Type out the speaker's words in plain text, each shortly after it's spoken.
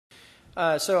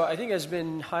So I think has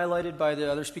been highlighted by the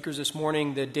other speakers this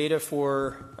morning, the data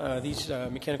for these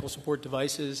mechanical support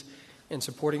devices and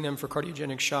supporting them for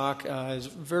cardiogenic shock is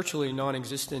virtually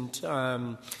non-existent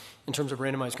in terms of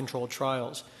randomized controlled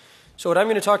trials. So what I'm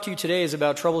going to talk to you today is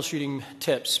about troubleshooting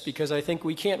tips, because I think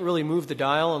we can't really move the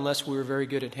dial unless we're very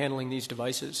good at handling these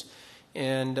devices.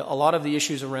 And a lot of the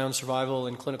issues around survival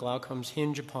and clinical outcomes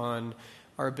hinge upon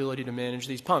our ability to manage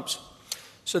these pumps.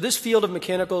 So this field of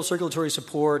mechanical circulatory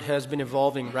support has been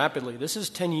evolving rapidly. This is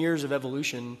 10 years of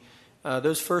evolution.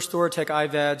 Those first Thoratec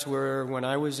IVADs were when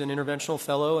I was an interventional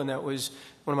fellow, and that was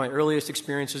one of my earliest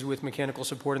experiences with mechanical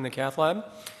support in the cath lab.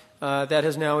 That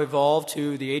has now evolved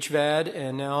to the HVAD,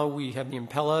 and now we have the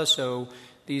Impella. So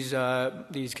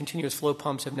these continuous flow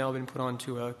pumps have now been put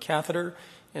onto a catheter,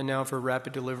 and now for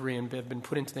rapid delivery, and have been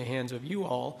put into the hands of you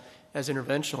all as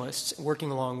interventionalists, working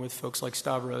along with folks like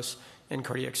Stavros and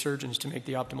cardiac surgeons to make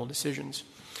the optimal decisions.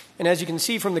 And as you can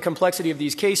see from the complexity of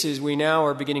these cases, we now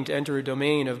are beginning to enter a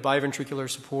domain of biventricular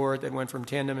support that went from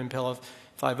Tandem Impella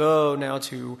 5.0 now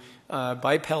to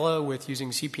BiPella, with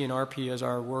using CP and RP as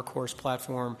our workhorse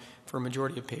platform for a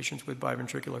majority of patients with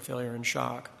biventricular failure and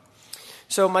shock.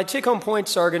 So my take-home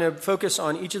points are going to focus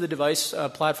on each of the device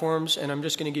platforms, and I'm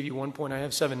just going to give you one point. I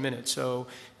have 7 minutes, so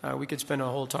we could spend a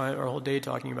whole day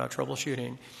talking about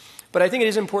troubleshooting. But I think it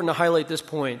is important to highlight this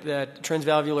point, that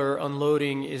transvalvular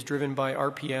unloading is driven by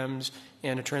RPMs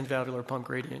and a transvalvular pump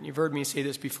gradient. You've heard me say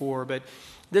this before, but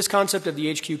this concept of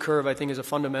the HQ curve, I think, is a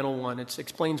fundamental one. It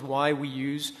explains why we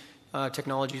use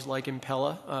technologies like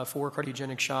Impella for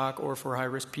cardiogenic shock or for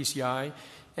high-risk PCI,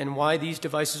 and why these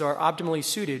devices are optimally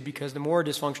suited, because the more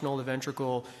dysfunctional the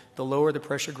ventricle, the lower the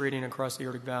pressure gradient across the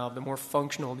aortic valve, the more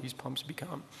functional these pumps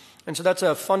become. And so that's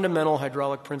a fundamental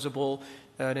hydraulic principle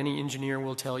that any engineer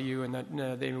will tell you, and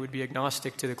that they would be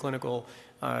agnostic to the clinical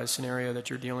scenario that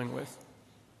you're dealing with.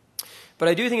 But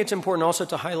I do think it's important also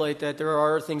to highlight that there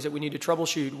are things that we need to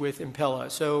troubleshoot with Impella.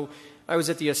 So I was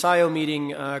at the ASIO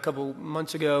meeting a couple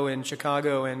months ago in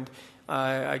Chicago, and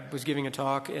I was giving a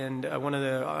talk, and one of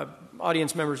the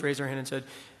audience members raised their hand and said,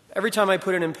 every time I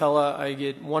put an Impella, I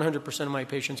get 100% of my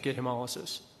patients get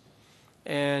hemolysis.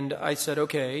 And I said,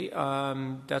 okay,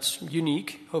 that's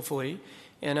unique, hopefully.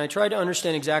 And I tried to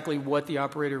understand exactly what the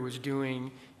operator was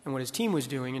doing and what his team was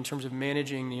doing in terms of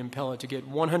managing the Impella to get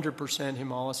 100%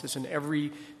 hemolysis in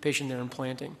every patient they're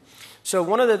implanting. So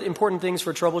one of the important things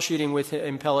for troubleshooting with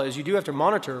Impella is you do have to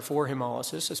monitor for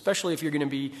hemolysis, especially if you're going to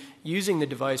be using the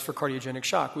device for cardiogenic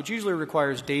shock, which usually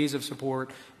requires days of support,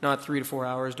 not 3 to 4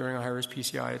 hours during a high-risk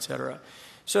PCI, et cetera.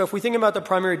 So if we think about the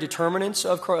primary determinants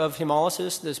of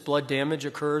hemolysis, this blood damage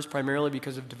occurs primarily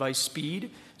because of device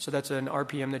speed. So that's an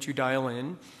RPM that you dial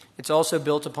in. It's also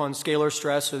built upon scalar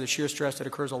stress, so the shear stress that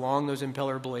occurs along those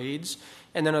impeller blades.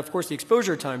 And then, of course, the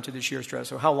exposure time to the shear stress.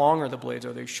 So how long are the blades?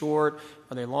 Are they short?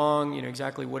 Are they long?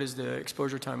 Exactly what is the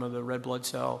exposure time of the red blood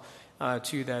cell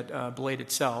to that blade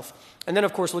itself? And then,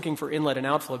 of course, looking for inlet and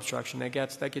outflow obstruction. That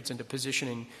gets into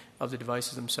positioning of the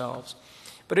devices themselves.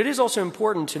 But it is also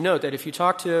important to note that if you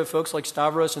talk to folks like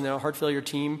Stavros and the heart failure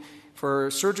team,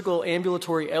 for surgical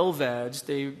ambulatory LVADs,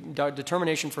 the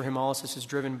determination for hemolysis is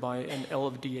driven by an L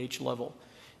of DH level.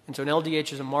 And so an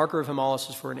LDH is a marker of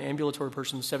hemolysis for an ambulatory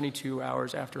person 72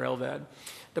 hours after LVAD.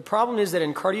 The problem is that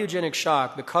in cardiogenic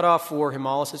shock, the cutoff for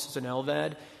hemolysis as an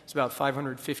LVAD is about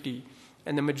 550.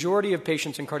 And the majority of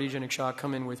patients in cardiogenic shock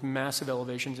come in with massive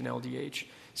elevations in LDH.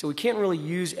 So we can't really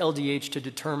use LDH to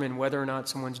determine whether or not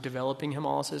someone's developing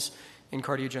hemolysis in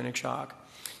cardiogenic shock.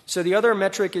 So the other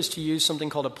metric is to use something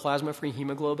called a plasma-free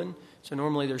hemoglobin. So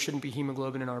normally there shouldn't be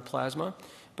hemoglobin in our plasma.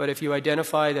 But if you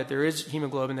identify that there is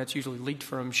hemoglobin, that's usually leaked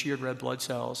from sheared red blood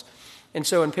cells. And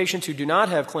so in patients who do not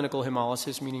have clinical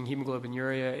hemolysis, meaning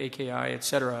hemoglobinuria, AKI, et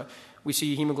cetera, we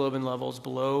see hemoglobin levels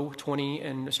below 20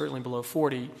 and certainly below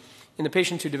 40. In the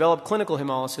patients who develop clinical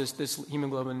hemolysis, this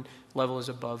hemoglobin level is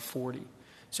above 40.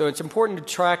 So it's important to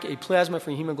track a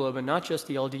plasma-free hemoglobin, not just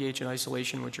the LDH in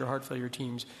isolation, which your heart failure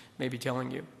teams may be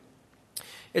telling you.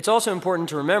 It's also important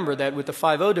to remember that with the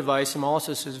 5.0 device,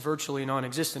 hemolysis is virtually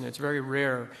non-existent. It's very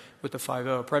rare with the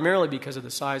 5.0, primarily because of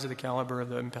the size of the caliber of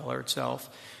the impeller itself.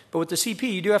 But with the CP,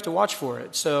 you do have to watch for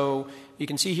it. So you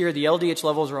can see here the LDH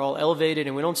levels are all elevated,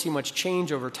 and we don't see much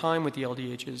change over time with the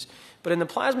LDHs. But in the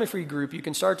plasma-free group, you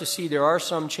can start to see there are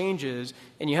some changes,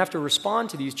 and you have to respond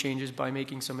to these changes by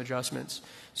making some adjustments.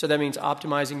 So that means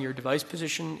optimizing your device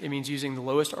position. It means using the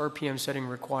lowest RPM setting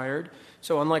required.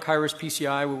 So unlike high-risk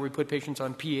PCI, where we put patients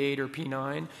on P8 or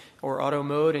P9 or auto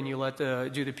mode and you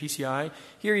do the PCI,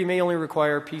 here you may only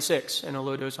require P6 and a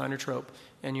low-dose inotrope,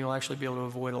 and you'll actually be able to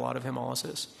avoid a lot of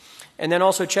hemolysis. And then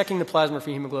also checking the plasma for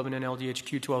hemoglobin and LDH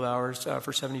Q12 hours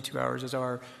for 72 hours is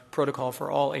our protocol for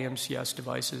all AMCS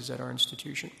devices at our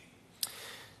institution.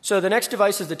 So the next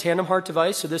device is the TandemHeart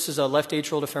device. So this is a left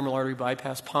atrial to femoral artery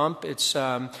bypass pump. It's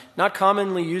not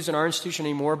commonly used in our institution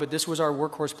anymore, but this was our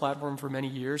workhorse platform for many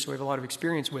years, so we have a lot of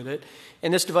experience with it.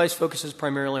 And this device focuses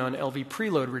primarily on LV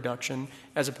preload reduction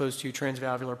as opposed to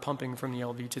transvalvular pumping from the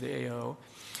LV to the AO.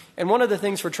 And one of the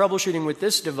things for troubleshooting with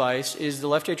this device is the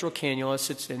left atrial cannula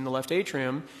sits in the left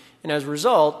atrium, and as a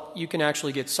result, you can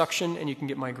actually get suction and you can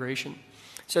get migration.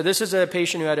 So this is a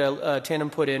patient who had a Tandem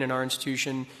put in our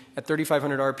institution at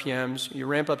 3,500 RPMs. You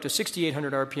ramp up to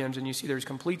 6,800 RPMs, and you see there's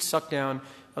complete suck down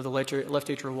of the left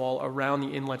atrial wall around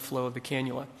the inlet flow of the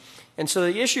cannula. And so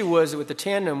the issue was with the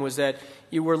Tandem was that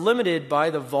you were limited by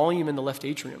the volume in the left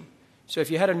atrium. So if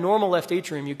you had a normal left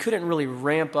atrium, you couldn't really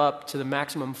ramp up to the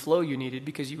maximum flow you needed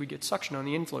because you would get suction on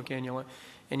the inflow cannula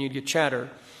and you'd get chatter.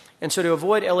 And so to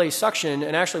avoid LA suction,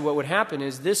 and actually what would happen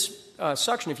is this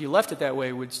suction, if you left it that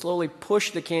way, would slowly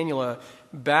push the cannula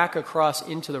back across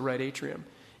into the right atrium.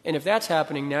 And if that's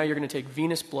happening, now you're going to take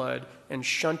venous blood and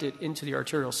shunt it into the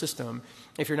arterial system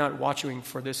if you're not watching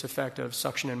for this effect of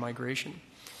suction and migration.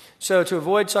 So to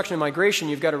avoid suction and migration,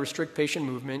 you've got to restrict patient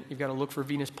movement, you've got to look for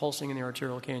venous pulsing in the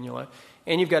arterial cannula,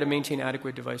 and you've got to maintain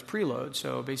adequate device preload,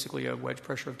 so basically a wedge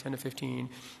pressure of 10 to 15.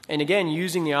 And again,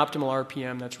 using the optimal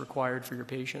RPM that's required for your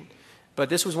patient. But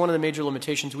this was one of the major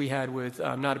limitations we had with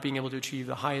not being able to achieve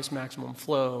the highest maximum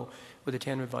flow with the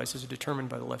Tandem devices determined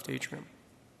by the left atrium.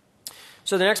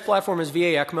 So the next platform is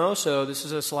VA-ECMO. So this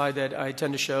is a slide that I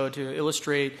tend to show to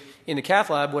illustrate in the cath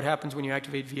lab what happens when you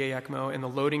activate VA-ECMO and the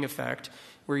loading effect,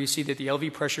 where you see that the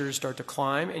LV pressures start to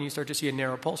climb and you start to see a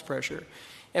narrow pulse pressure.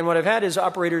 And what I've had is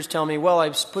operators tell me, well,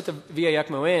 I've put the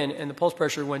VA-ECMO in and the pulse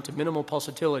pressure went to minimal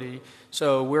pulsatility,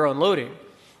 so we're unloading.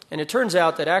 And it turns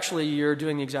out that actually you're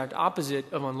doing the exact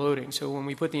opposite of unloading. So when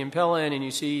we put the Impella in and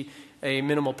you see a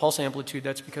minimal pulse amplitude,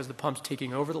 that's because the pump's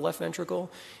taking over the left ventricle.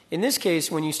 In this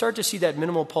case, when you start to see that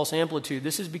minimal pulse amplitude,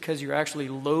 this is because you're actually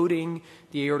loading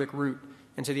the aortic root.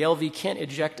 And so the LV can't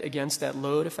eject against that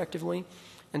load effectively.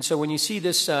 And so when you see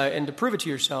this, and to prove it to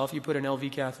yourself, you put an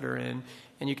LV catheter in,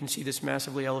 and you can see this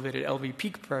massively elevated LV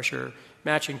peak pressure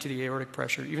matching to the aortic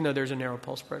pressure, even though there's a narrow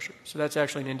pulse pressure. So that's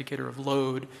actually an indicator of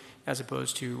load as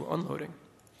opposed to unloading.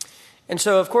 And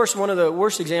so, of course, one of the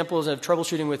worst examples of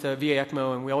troubleshooting with a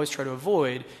VA-ECMO, and we always try to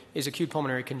avoid, is acute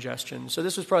pulmonary congestion. So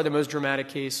this was probably the most dramatic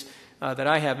case that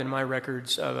I have in my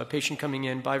records of a patient coming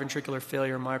in, biventricular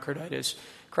failure, myocarditis,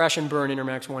 crash and burn,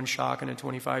 intermax 1 shock in a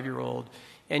 25-year-old.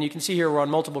 And you can see here we're on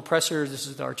multiple pressors. This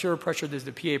is the arterial pressure, this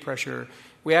is the PA pressure.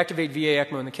 We activate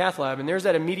VA-ECMO in the cath lab, and there's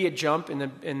that immediate jump in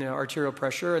the arterial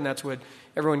pressure, and that's what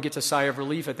everyone gets a sigh of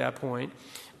relief at that point.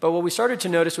 But what we started to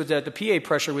notice was that the PA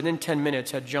pressure within 10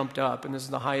 minutes had jumped up, and this is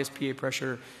the highest PA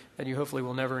pressure that you hopefully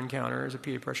will never encounter, is a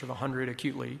PA pressure of 100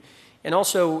 acutely. And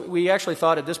also, we actually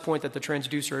thought at this point that the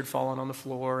transducer had fallen on the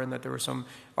floor and that there was some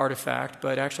artifact,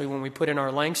 but actually when we put in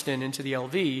our Langston into the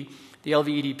LV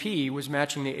EDP was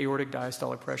matching the aortic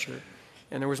diastolic pressure.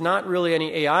 And there was not really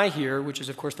any AI here, which is,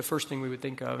 of course, the first thing we would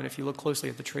think of. And if you look closely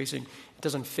at the tracing, it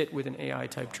doesn't fit with an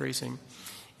AI-type tracing.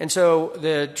 And so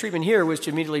the treatment here was to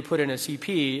immediately put in a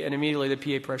CP, and immediately the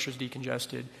PA pressure is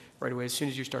decongested right away as soon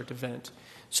as you start to vent.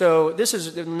 So this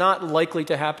is not likely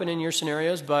to happen in your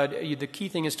scenarios, but the key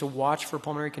thing is to watch for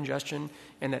pulmonary congestion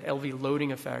and that LV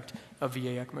loading effect of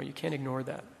VA-ECMO. You can't ignore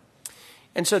that.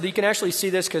 And so you can actually see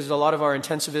this because a lot of our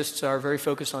intensivists are very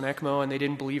focused on ECMO, and they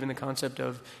didn't believe in the concept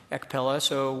of ECPELLA,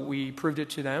 so we proved it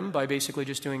to them by basically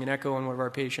just doing an echo on one of our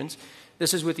patients.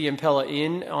 This is with the Impella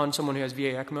in on someone who has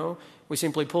VA-ECMO. We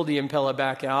simply pulled the Impella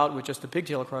back out with just the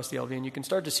pigtail across the LV, and you can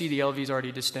start to see the LV is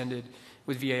already distended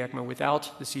with VA-ECMO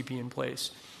without the CP in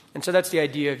place. And so that's the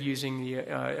idea of using the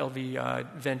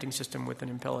LV venting system with an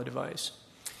Impella device.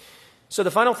 So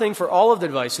the final thing for all of the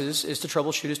devices is to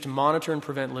troubleshoot, is to monitor and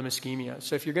prevent limb ischemia.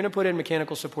 So if you're going to put in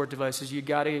mechanical support devices, you've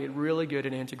got to get really good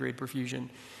at antegrade perfusion.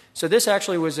 So this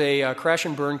actually was a crash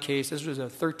and burn case. This was a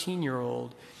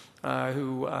 13-year-old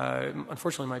who,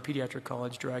 unfortunately, my pediatric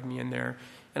college dragged me in there.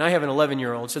 And I have an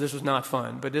 11-year-old, so this was not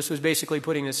fun. But this was basically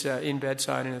putting this in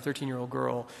bedside in a 13-year-old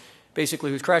girl,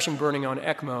 basically who's crashing burning on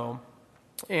ECMO.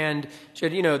 And she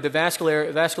had, the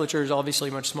vasculature is obviously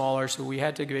much smaller, so we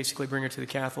had to basically bring her to the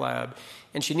cath lab.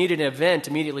 And she needed an event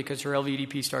immediately because her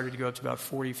LVEDP started to go up to about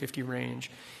 40, 50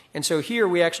 range. And so here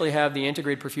we actually have the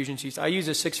antegrade perfusion sheath. I use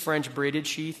a 6 French braided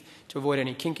sheath to avoid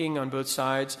any kinking on both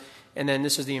sides. And then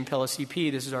this is the Impella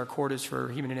CP. This is our cordis for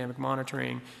hemodynamic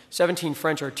monitoring. 17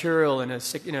 French arterial in a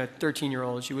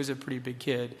 13-year-old. She was a pretty big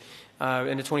kid.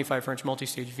 And a 25 French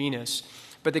multi-stage venous.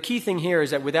 But the key thing here is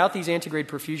that without these antegrade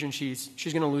perfusion sheaths,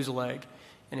 she's going to lose a leg.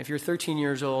 And if you're 13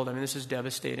 years old, I mean, this is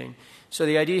devastating. So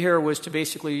the idea here was to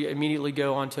basically immediately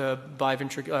go onto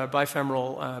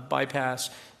bifemoral bypass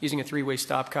using a 3-way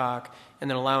stopcock, and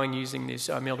then allowing using these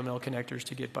male-to-male connectors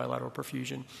to get bilateral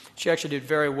perfusion. She actually did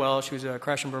very well. She was a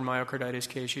crash and burn myocarditis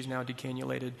case. She's now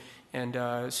decannulated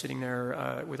and sitting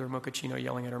there with her mochaccino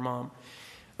yelling at her mom.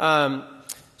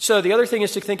 So the other thing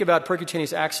is to think about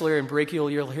percutaneous axillary and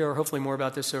brachial. You'll hear hopefully more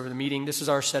about this over the meeting. This is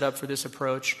our setup for this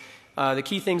approach. The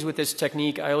key things with this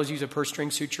technique, I always use a purse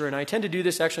string suture, and I tend to do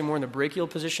this actually more in the brachial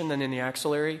position than in the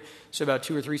axillary, so about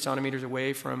 2 or 3 centimeters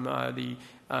away from the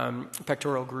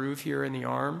pectoral groove here in the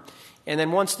arm. And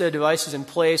then once the device is in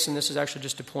place, and this is actually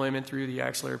just deployment through the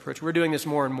axillary approach, we're doing this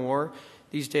more and more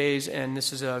these days, and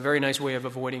this is a very nice way of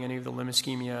avoiding any of the limb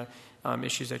ischemia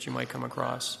issues that you might come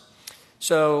across.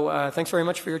 So thanks very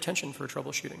much for your attention for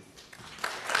troubleshooting.